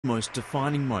Most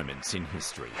defining moments in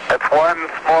history. It's one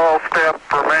small step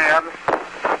for man,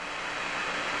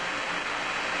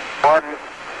 one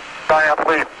giant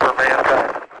leap for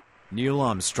mankind. Neil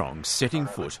Armstrong setting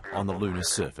foot on the lunar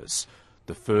surface,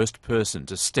 the first person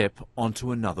to step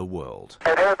onto another world.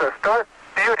 It has a stark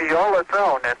beauty all its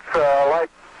own. It's like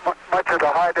much of the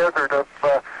high desert of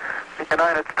the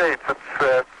United States.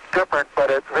 It's different,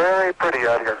 but it's very pretty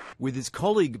out here. With his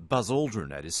colleague Buzz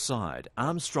Aldrin at his side,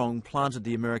 Armstrong planted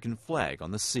the American flag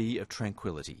on the Sea of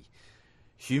Tranquility.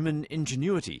 Human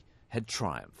ingenuity had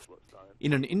triumphed.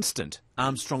 In an instant,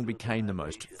 Armstrong became the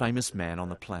most famous man on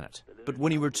the planet. But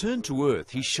when he returned to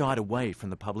Earth, he shied away from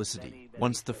the publicity.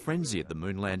 Once the frenzy at the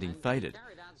moon landing faded,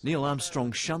 Neil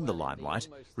Armstrong shunned the limelight,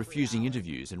 refusing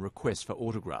interviews and requests for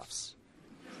autographs.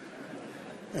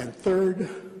 And third,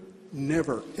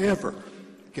 never, ever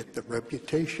get the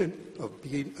reputation of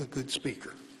being a good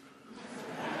speaker.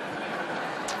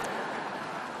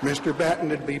 Mr. Batten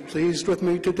would be pleased with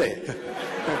me today.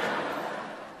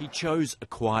 He chose a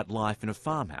quiet life in a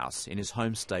farmhouse in his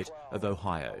home state of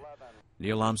Ohio.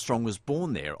 Neil Armstrong was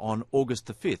born there on August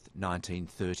the 5th,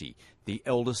 1930, the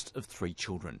eldest of 3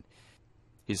 children.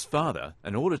 His father,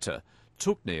 an auditor,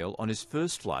 took Neil on his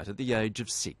first flight at the age of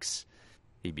 6.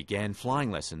 He began flying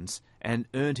lessons and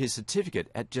earned his certificate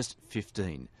at just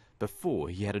 15, before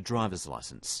he had a driver's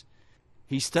license.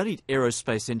 He studied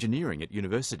aerospace engineering at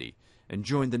university and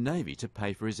joined the Navy to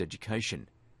pay for his education.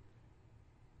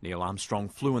 Neil Armstrong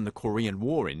flew in the Korean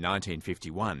War in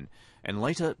 1951 and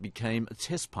later became a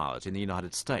test pilot in the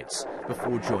United States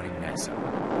before joining NASA.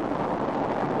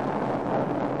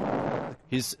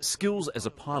 His skills as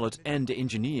a pilot and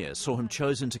engineer saw him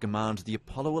chosen to command the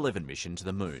Apollo 11 mission to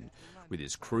the moon, with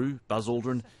his crew, Buzz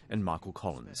Aldrin and Michael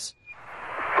Collins.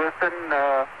 Listen,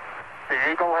 the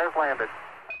Eagle has landed.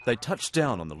 They touched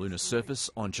down on the lunar surface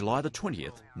on July the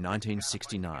 20th,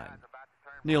 1969.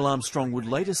 Neil Armstrong would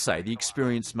later say the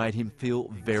experience made him feel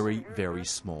very, very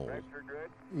small.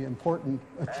 The important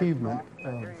achievement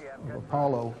of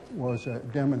Apollo was a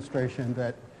demonstration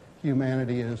that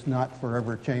humanity is not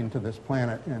forever chained to this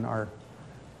planet, and our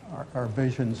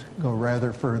visions go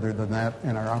rather further than that,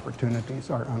 and our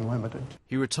opportunities are unlimited.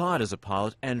 He retired as a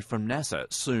pilot and from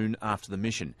NASA soon after the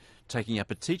mission, taking up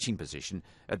a teaching position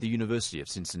at the University of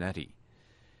Cincinnati.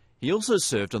 He also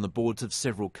served on the boards of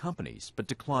several companies, but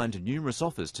declined numerous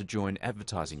offers to join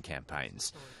advertising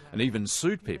campaigns, and even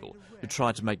sued people who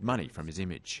tried to make money from his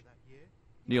image.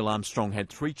 Neil Armstrong had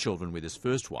 3 children with his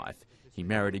first wife. He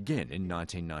married again in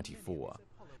 1994.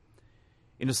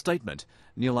 In a statement,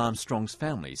 Neil Armstrong's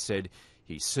family said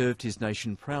he served his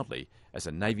nation proudly as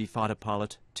a Navy fighter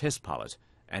pilot, test pilot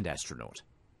and astronaut.